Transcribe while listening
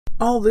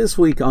All this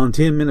week on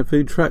 10-Minute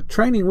Food Truck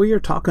Training, we are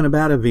talking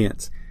about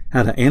events.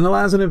 How to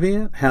analyze an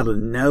event, how to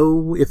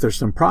know if there's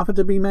some profit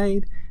to be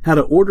made, how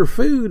to order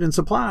food and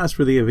supplies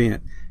for the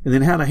event, and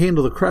then how to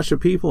handle the crush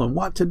of people and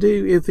what to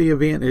do if the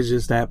event is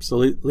just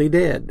absolutely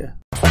dead.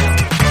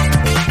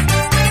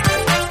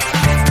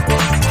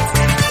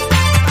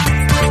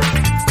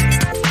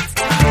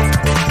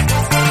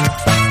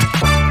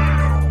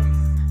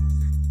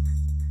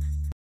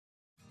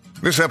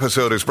 This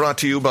episode is brought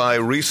to you by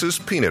Reese's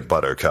Peanut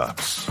Butter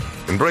Cups.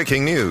 In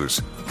breaking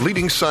news,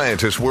 leading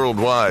scientists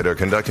worldwide are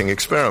conducting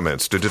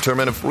experiments to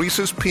determine if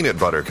Reese's Peanut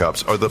Butter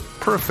Cups are the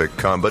perfect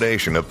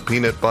combination of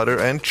peanut butter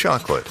and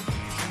chocolate.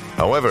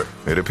 However,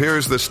 it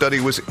appears the study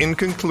was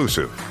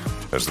inconclusive,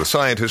 as the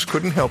scientists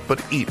couldn't help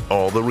but eat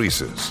all the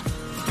Reese's.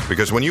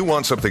 Because when you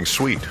want something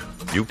sweet,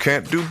 you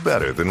can't do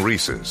better than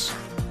Reese's.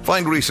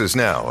 Find Reese's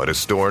now at a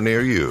store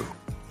near you.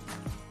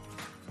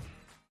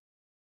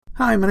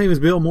 Hi, my name is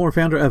Bill Moore,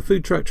 founder of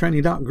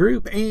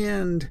FoodTruckTraining.group,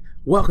 and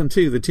welcome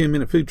to the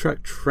 10-Minute Food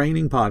Truck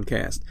Training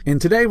Podcast. And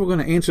today we're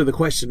going to answer the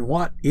question,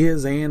 what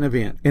is an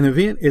event? An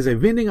event is a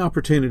vending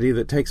opportunity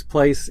that takes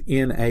place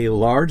in a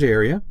large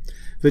area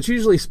that's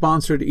usually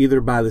sponsored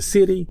either by the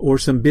city or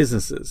some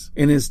businesses,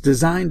 and is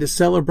designed to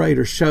celebrate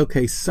or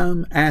showcase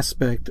some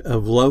aspect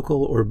of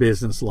local or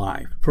business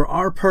life. For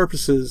our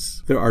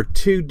purposes, there are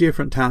two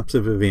different types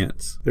of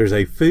events. There's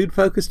a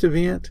food-focused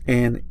event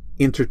and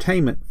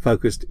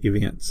entertainment-focused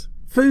events.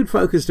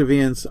 Food-focused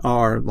events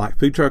are like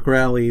food truck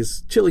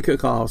rallies, chili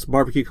cook-offs,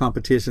 barbecue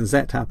competitions,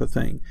 that type of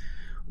thing,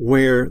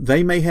 where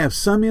they may have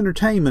some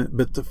entertainment,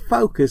 but the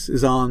focus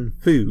is on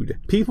food.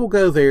 People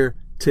go there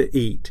to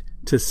eat,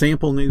 to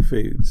sample new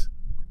foods.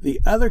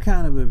 The other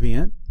kind of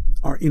event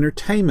are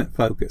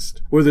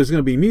entertainment-focused, where there's going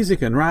to be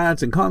music and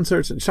rides and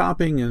concerts and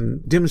shopping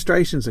and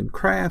demonstrations and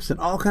crafts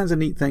and all kinds of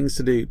neat things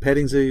to do,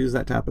 petting zoos,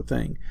 that type of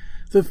thing.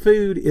 The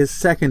food is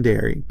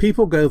secondary.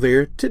 People go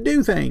there to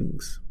do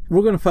things.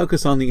 We're going to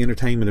focus on the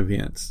entertainment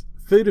events.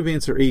 Food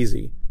events are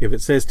easy. If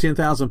it says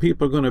 10,000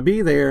 people are going to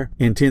be there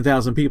and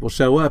 10,000 people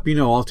show up, you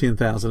know all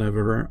 10,000 of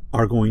them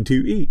are going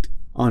to eat.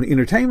 On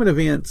entertainment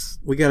events,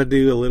 we got to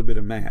do a little bit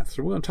of math.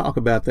 So we're going to talk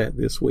about that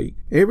this week.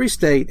 Every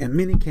state and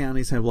many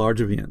counties have large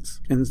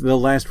events, and they'll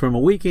last from a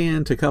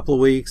weekend to a couple of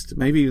weeks to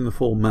maybe even the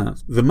full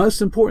month. The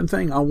most important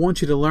thing I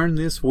want you to learn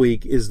this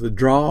week is the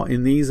draw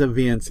in these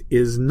events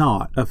is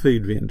not a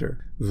food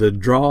vendor. The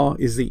draw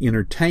is the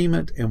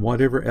entertainment and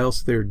whatever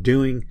else they're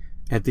doing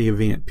at the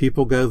event.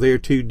 People go there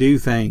to do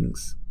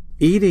things.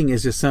 Eating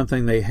is just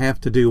something they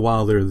have to do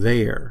while they're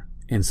there.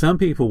 And some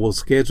people will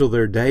schedule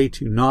their day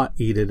to not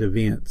eat at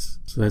events.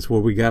 So that's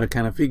where we got to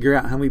kind of figure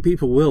out how many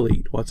people will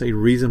eat. What's a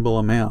reasonable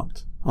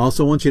amount? I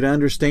also want you to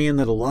understand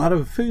that a lot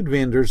of food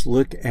vendors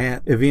look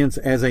at events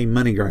as a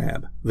money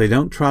grab. They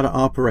don't try to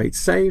operate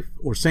safe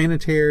or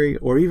sanitary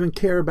or even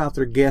care about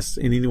their guests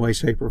in any way,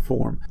 shape, or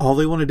form. All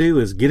they want to do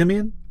is get them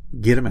in,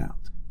 get them out.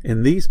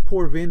 And these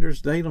poor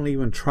vendors, they don't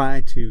even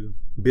try to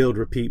build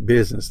repeat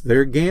business.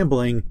 They're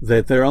gambling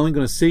that they're only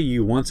going to see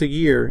you once a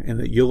year and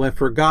that you'll have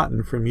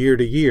forgotten from year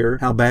to year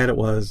how bad it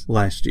was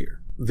last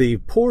year. The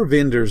poor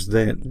vendors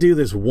that do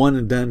this one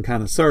and done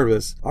kind of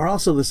service are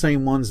also the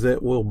same ones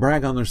that will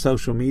brag on their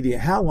social media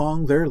how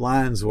long their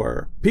lines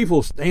were.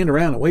 People stand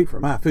around and wait for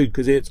my food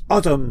because it's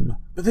awesome.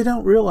 But they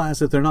don't realize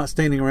that they're not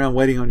standing around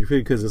waiting on your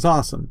food because it's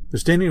awesome. They're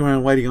standing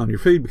around waiting on your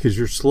food because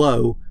you're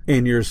slow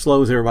and you're as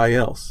slow as everybody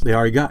else. They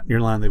already got in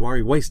your line. They've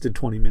already wasted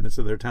 20 minutes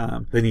of their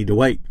time. They need to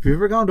wait. If you've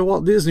ever gone to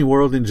Walt Disney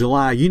World in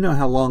July, you know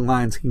how long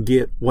lines can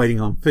get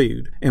waiting on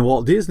food. And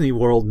Walt Disney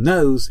World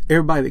knows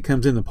everybody that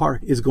comes in the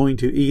park is going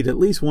to eat at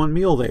least one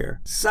meal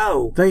there.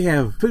 So they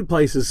have food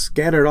places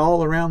scattered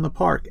all around the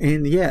park.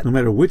 And yet, no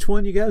matter which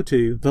one you go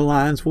to, the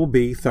lines will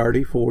be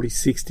 30, 40,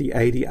 60,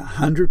 80,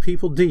 100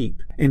 people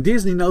deep. And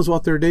Disney knows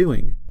what they're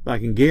doing. I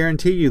can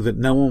guarantee you that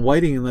no one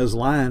waiting in those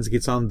lines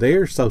gets on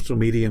their social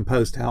media and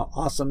post how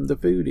awesome the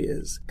food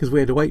is, because we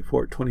had to wait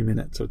for it 20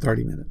 minutes or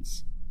 30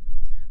 minutes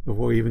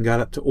before we even got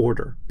up to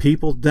order.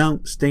 People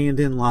don't stand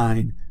in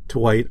line to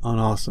wait on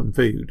awesome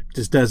food. It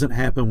just doesn't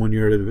happen when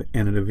you're at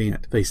an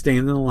event. They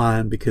stand in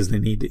line because they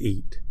need to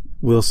eat.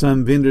 Will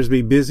some vendors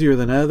be busier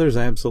than others?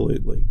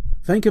 Absolutely.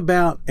 Think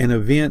about an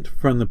event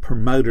from the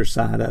promoter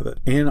side of it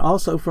and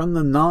also from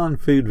the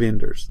non-food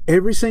vendors.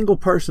 Every single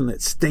person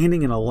that's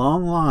standing in a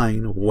long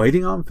line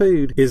waiting on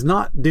food is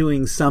not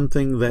doing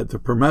something that the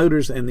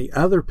promoters and the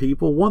other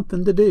people want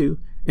them to do,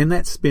 and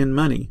that's spend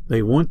money.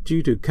 They want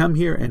you to come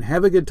here and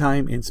have a good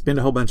time and spend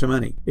a whole bunch of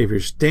money. If you're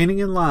standing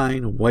in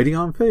line waiting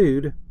on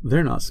food,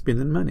 they're not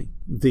spending money.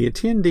 The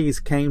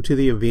attendees came to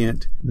the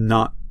event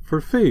not for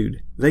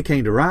food. They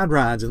came to ride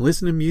rides and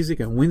listen to music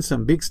and win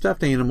some big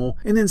stuffed animal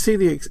and then see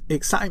the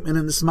excitement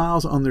and the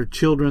smiles on their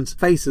children's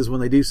faces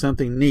when they do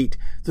something neat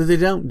that they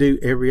don't do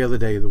every other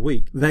day of the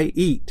week. They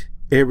eat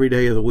every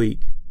day of the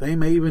week. They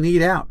may even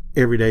eat out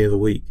every day of the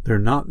week. They're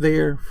not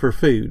there for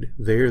food.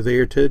 They're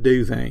there to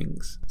do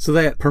things. So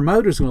that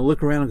promoter's going to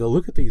look around and go,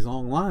 look at these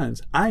long lines.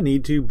 I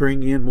need to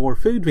bring in more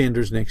food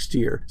vendors next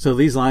year. So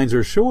these lines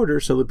are shorter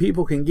so that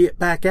people can get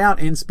back out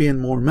and spend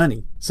more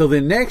money. So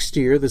then next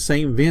year, the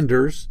same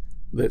vendors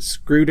that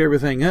screwed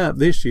everything up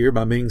this year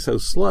by being so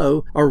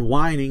slow are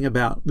whining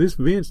about this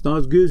event's not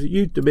as good as it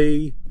used to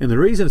be. And the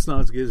reason it's not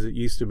as good as it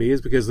used to be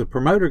is because the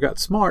promoter got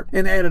smart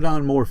and added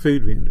on more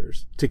food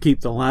vendors to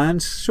keep the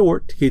lines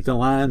short, to keep the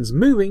lines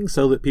moving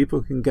so that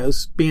people can go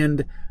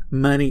spend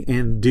money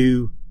and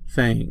do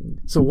things.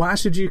 So why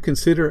should you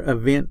consider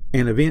an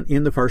event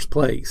in the first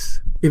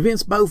place?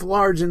 Events both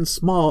large and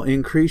small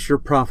increase your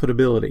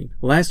profitability.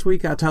 Last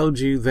week I told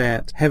you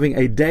that having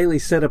a daily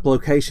setup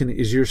location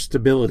is your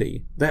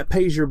stability. That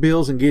pays your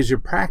bills and gives you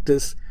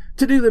practice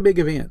to do the big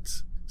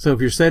events. So if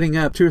you're setting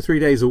up 2 or 3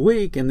 days a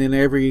week and then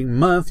every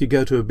month you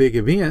go to a big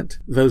event,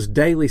 those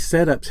daily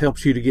setups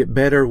helps you to get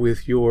better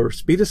with your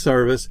speed of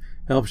service,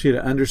 helps you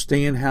to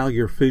understand how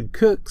your food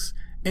cooks,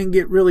 and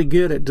get really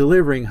good at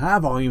delivering high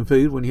volume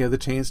food when you have the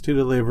chance to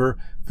deliver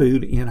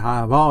food in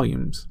high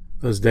volumes.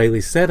 Those daily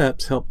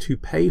setups help to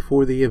pay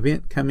for the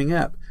event coming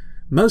up.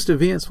 Most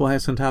events will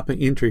have some type of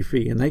entry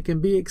fee, and they can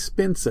be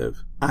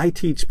expensive. I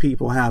teach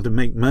people how to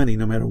make money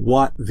no matter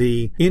what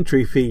the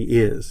entry fee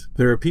is.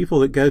 There are people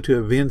that go to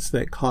events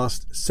that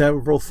cost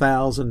several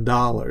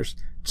 $1,000s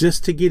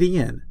just to get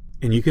in,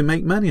 and you can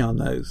make money on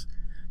those.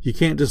 You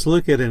can't just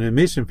look at an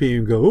admission fee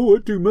and go, oh,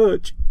 it's too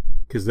much,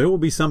 because there will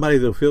be somebody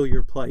that'll fill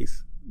your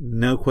place.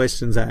 No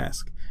questions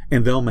asked,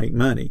 and they'll make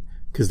money,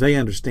 because they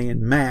understand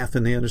math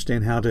and they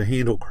understand how to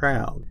handle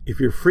crowd. If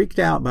you're freaked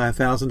out by a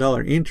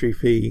 $1,000 entry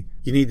fee,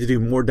 you need to do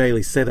more daily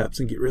setups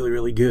and get really,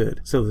 really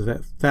good so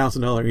that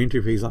 $1,000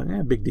 entry fee is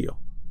like, big deal.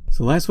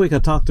 So last week I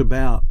talked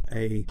about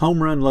a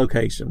home run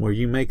location where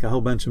you make a whole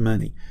bunch of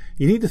money.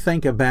 You need to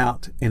think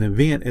about an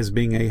event as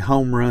being a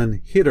home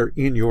run hitter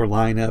in your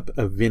lineup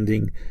of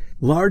vending.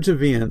 Large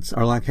events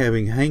are like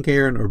having Hank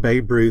Aaron or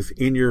Babe Ruth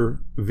in your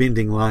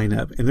vending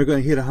lineup, and they're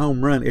going to hit a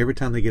home run every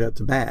time they get up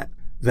to bat.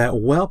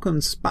 That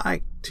welcome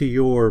spike to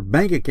your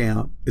bank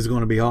account is going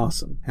to be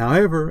awesome.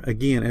 However,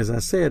 again, as I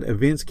said,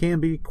 events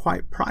can be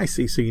quite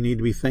pricey, so you need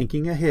to be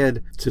thinking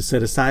ahead to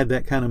set aside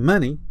that kind of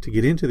money to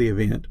get into the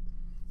event.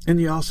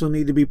 And you also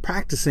need to be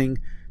practicing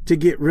to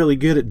get really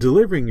good at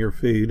delivering your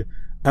food.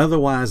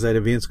 Otherwise, that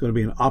event's going to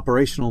be an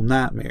operational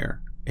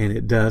nightmare. And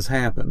it does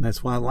happen.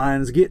 That's why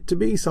lines get to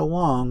be so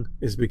long,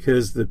 is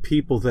because the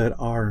people that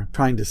are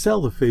trying to sell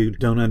the food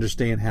don't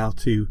understand how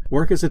to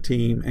work as a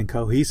team and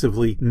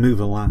cohesively move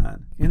a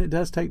line. And it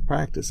does take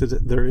practice.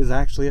 There is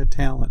actually a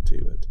talent to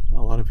it.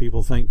 A lot of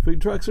people think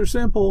food trucks are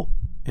simple,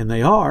 and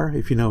they are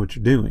if you know what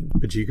you're doing,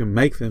 but you can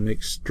make them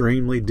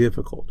extremely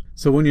difficult.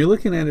 So when you're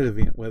looking at an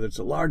event, whether it's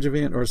a large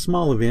event or a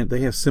small event, they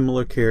have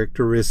similar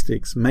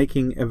characteristics,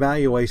 making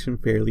evaluation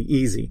fairly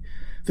easy.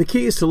 The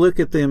key is to look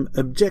at them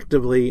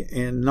objectively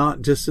and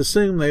not just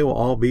assume they will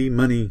all be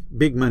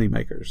big money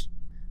makers.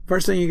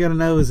 First thing you got to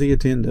know is the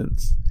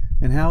attendance.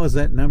 And how is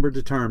that number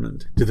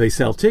determined? Do they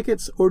sell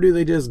tickets or do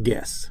they just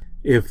guess?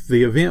 If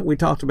the event we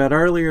talked about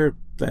earlier,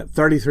 that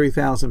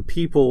 33,000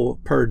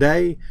 people per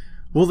day,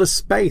 will the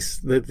space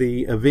that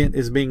the event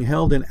is being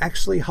held in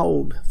actually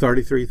hold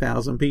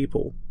 33,000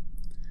 people?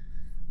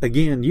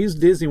 Again, use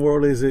Disney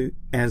World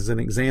as an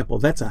example.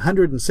 That's a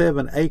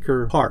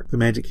 107-acre park. The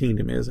Magic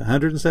Kingdom is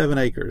 107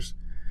 acres.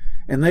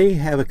 And they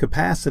have a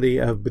capacity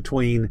of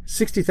between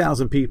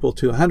 60,000 people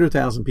to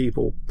 100,000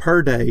 people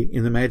per day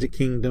in the Magic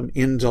Kingdom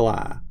in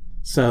July.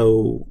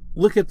 So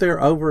look at their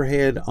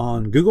overhead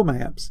on Google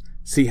Maps,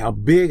 see how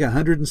big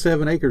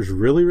 107 acres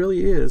really,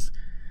 really is,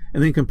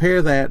 and then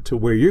compare that to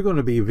where you're going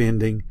to be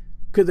vending.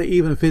 Could they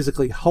even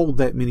physically hold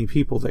that many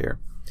people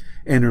there?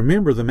 And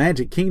remember, the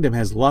Magic Kingdom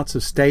has lots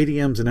of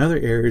stadiums and other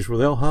areas where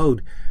they'll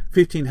hold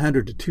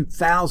 1,500 to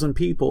 2,000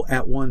 people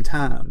at one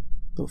time.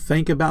 So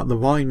think about the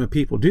volume of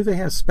people. Do they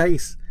have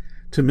space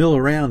to mill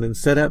around and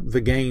set up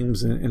the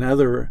games and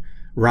other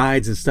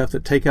rides and stuff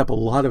that take up a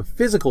lot of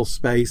physical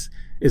space?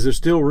 Is there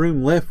still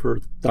room left for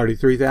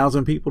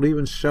 33,000 people to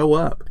even show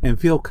up and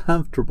feel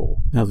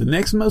comfortable? Now, the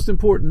next most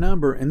important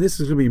number, and this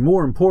is going to be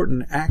more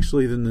important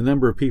actually than the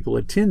number of people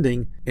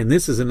attending, and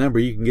this is a number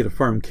you can get a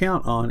firm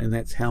count on, and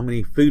that's how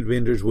many food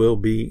vendors will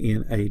be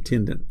in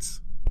attendance.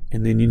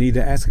 And then you need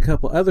to ask a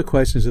couple other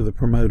questions of the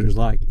promoters,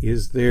 like,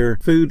 is there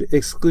food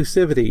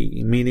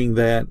exclusivity, meaning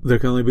that there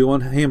can only be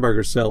one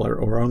hamburger seller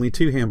or only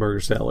 2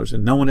 hamburger sellers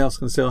and no one else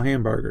can sell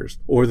hamburgers?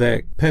 Or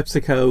that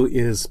PepsiCo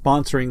is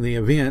sponsoring the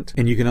event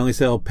and you can only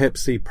sell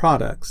Pepsi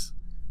products.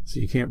 So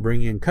you can't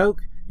bring in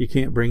Coke, you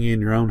can't bring in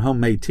your own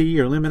homemade tea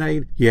or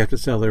lemonade, you have to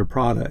sell their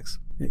products.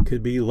 It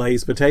could be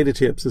Lay's Potato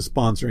Chips is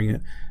sponsoring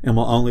it and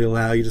will only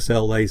allow you to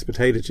sell Lay's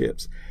Potato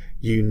Chips.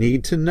 You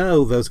need to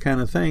know those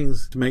kind of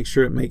things to make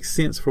sure it makes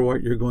sense for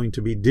what you're going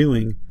to be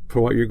doing, for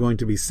what you're going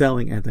to be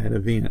selling at that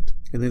event.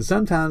 And then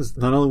sometimes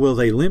not only will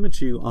they limit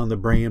you on the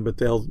brand, but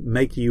they'll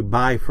make you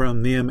buy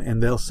from them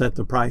and they'll set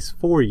the price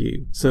for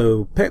you.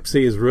 So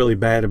Pepsi is really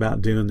bad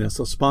about doing this.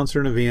 They'll sponsor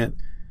an event,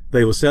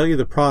 they will sell you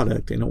the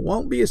product, and it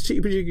won't be as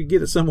cheap as you could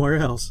get it somewhere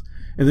else.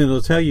 And then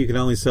they'll tell you can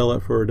only sell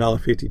it for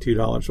 $1.50,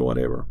 $2 or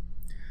whatever.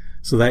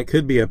 So that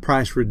could be a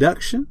price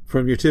reduction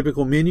from your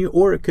typical menu,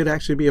 or it could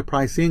actually be a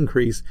price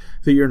increase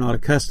that you're not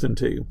accustomed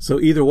to. So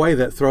either way,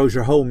 that throws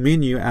your whole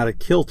menu out of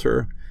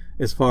kilter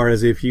as far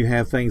as if you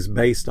have things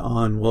based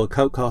on, well, a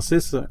Coke costs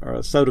this or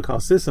a soda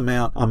costs this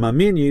amount on my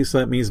menu, so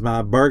that means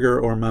my burger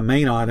or my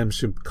main item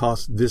should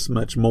cost this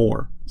much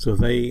more. So if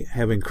they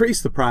have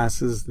increased the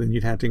prices, then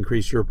you'd have to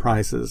increase your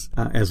prices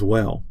as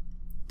well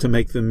to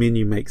make the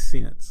menu make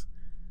sense.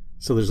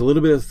 So there's a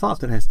little bit of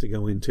thought that has to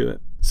go into it.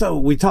 So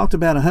we talked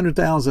about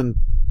 100,000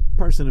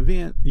 person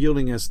event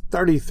yielding us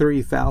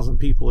 33,000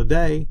 people a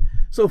day.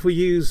 So if we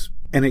use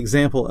an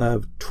example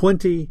of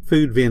 20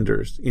 food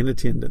vendors in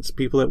attendance,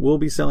 people that will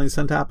be selling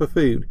some type of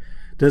food,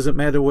 doesn't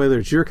matter whether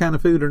it's your kind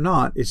of food or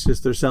not, it's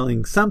just they're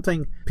selling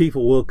something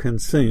people will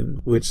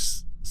consume,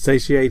 which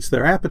satiates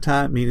their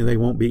appetite, meaning they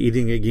won't be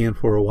eating again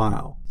for a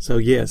while. So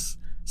yes,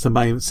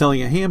 somebody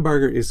selling a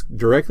hamburger is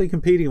directly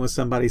competing with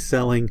somebody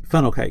selling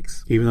funnel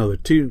cakes. Even though they're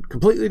two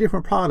completely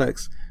different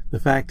products, the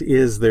fact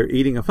is they're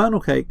eating a funnel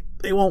cake,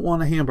 they won't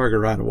want a hamburger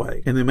right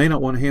away. And they may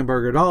not want a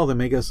hamburger at all. They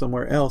may go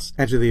somewhere else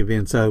after the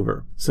event's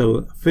over.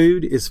 So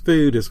food is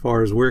food as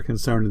far as we're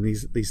concerned in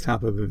these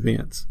type of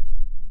events.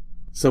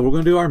 So we're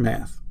going to do our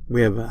math.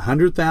 We have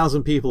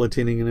 100,000 people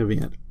attending an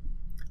event.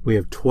 We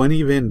have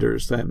 20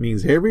 vendors. That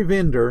means every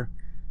vendor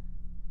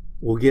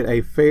will get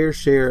a fair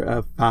share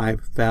of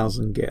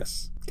 5,000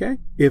 guests. Okay.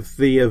 If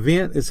the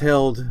event is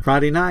held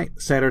Friday night,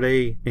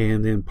 Saturday,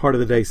 and then part of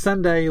the day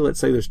Sunday, let's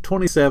say there's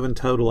 27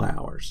 total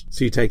hours.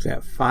 So you take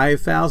that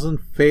 5,000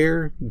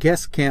 fair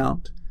guest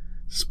count,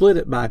 split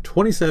it by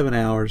 27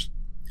 hours.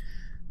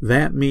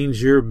 That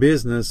means your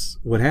business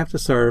would have to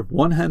serve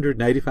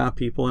 185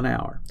 people an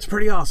hour. It's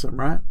pretty awesome,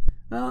 right?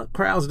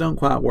 Crowds don't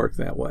quite work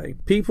that way.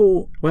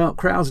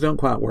 Crowds don't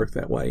quite work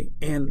that way.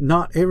 And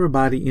not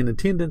everybody in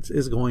attendance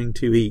is going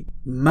to eat.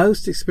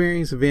 Most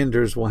experienced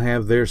vendors will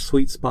have their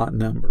sweet spot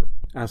number.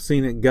 I've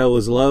seen it go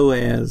as low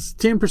as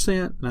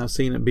 10%, and I've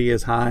seen it be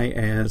as high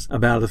as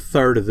about a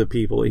third of the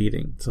people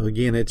eating. So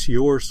again, it's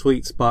your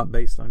sweet spot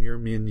based on your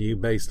menu,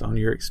 based on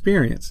your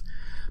experience.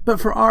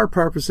 But for our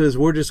purposes,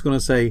 we're just going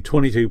to say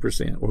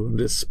 22%. We're going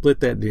to just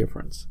split that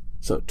difference.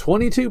 So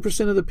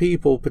 22% of the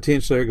people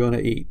potentially are going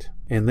to eat.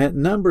 And that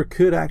number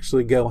could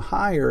actually go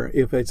higher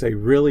if it's a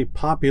really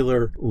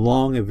popular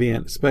long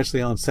event,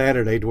 especially on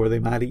Saturday, to where they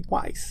might eat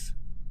twice.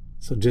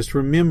 So just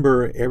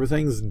remember,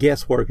 everything's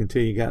guesswork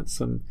until you got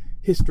some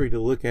history to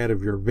look at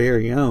of your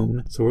very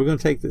own. So we're going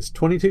to take this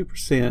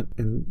 22%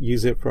 and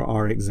use it for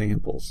our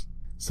examples.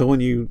 So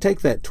when you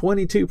take that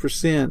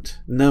 22%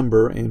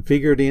 number and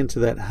figure it into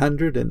that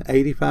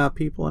 185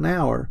 people an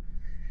hour,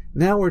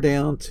 now we're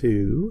down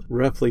to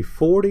roughly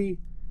 40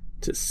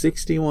 to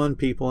 61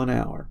 people an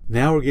hour.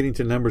 Now we're getting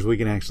to numbers we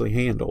can actually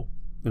handle,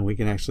 and we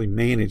can actually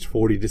manage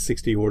 40 to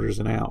 60 orders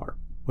an hour.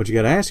 What you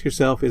got to ask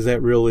yourself, is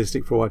that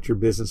realistic for what your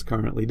business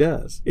currently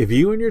does? If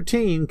you and your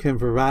team can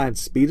provide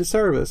speed of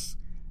service,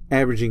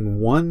 averaging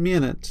 1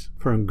 minute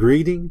from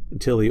greeting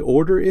until the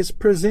order is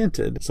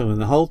presented, so in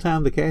the whole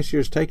time the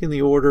cashier's taking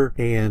the order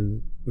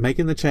and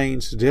making the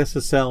change, suggested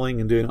selling,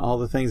 and doing all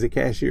the things the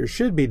cashier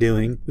should be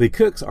doing, the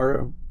cooks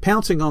are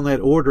pouncing on that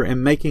order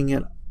and making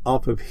it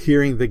off of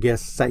hearing the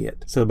guests say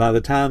it. So by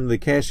the time the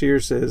cashier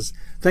says,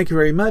 "Thank you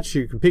very much,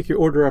 you can pick your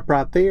order up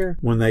right there,"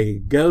 when they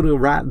go to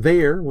right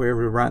there,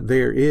 wherever right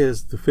there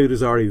is, the food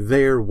is already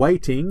there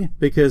waiting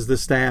because the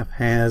staff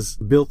has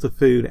built the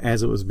food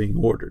as it was being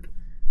ordered.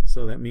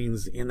 So that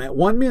means in that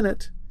 1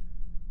 minute,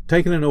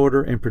 taking an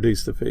order and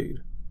produce the food,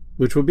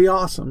 which would be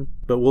awesome,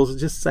 but we'll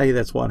just say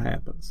that's what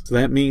happens. So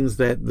that means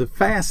that the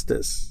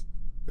fastest,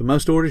 the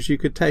most orders you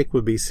could take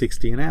would be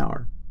 60 an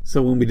hour.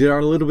 So when we did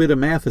our little bit of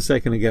math a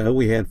second ago,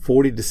 we had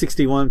 40 to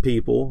 61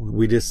 people.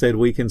 We just said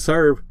we can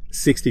serve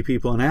 60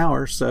 people an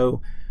hour.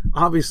 So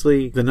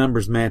obviously the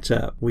numbers match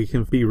up. We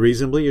can be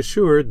reasonably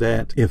assured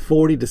that if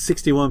 40 to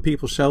 61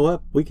 people show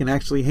up, we can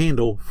actually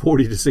handle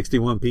 40 to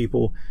 61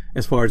 people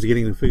as far as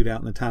getting the food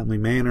out in a timely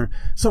manner,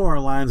 so our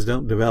lines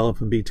don't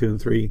develop and be 2 and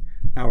 3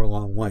 hour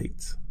long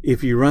waits.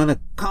 If you run a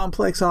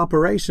complex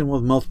operation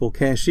with multiple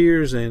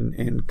cashiers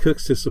and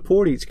cooks to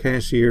support each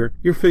cashier,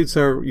 your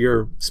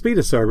your speed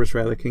of service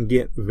can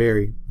get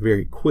very,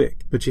 very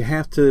quick. But you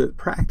have to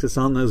practice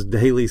on those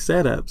daily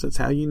setups. That's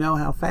how you know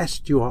how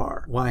fast you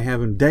are. Why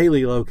having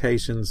daily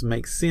locations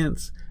makes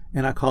sense.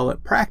 And I call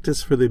it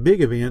practice for the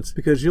big events,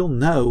 because you'll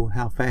know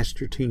how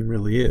fast your team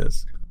really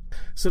is.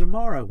 So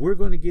tomorrow we're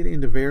going to get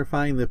into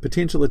verifying the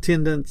potential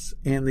attendance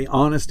and the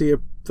honesty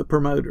of the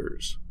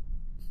promoters.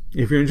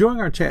 If you're enjoying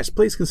our chats,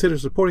 please consider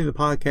supporting the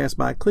podcast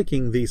by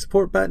clicking the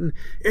support button.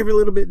 Every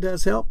little bit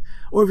does help.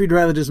 Or if you'd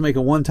rather just make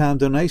a one-time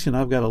donation,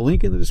 I've got a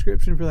link in the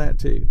description for that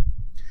too.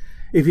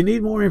 If you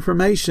need more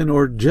information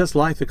or just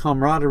like the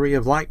camaraderie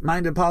of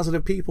like-minded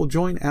positive people,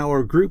 join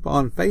our group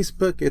on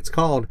Facebook. It's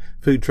called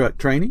Food Truck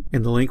Training,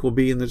 and the link will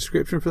be in the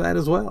description for that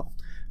as well.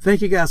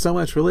 Thank you guys so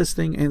much for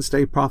listening, and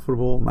stay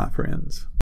profitable, my friends.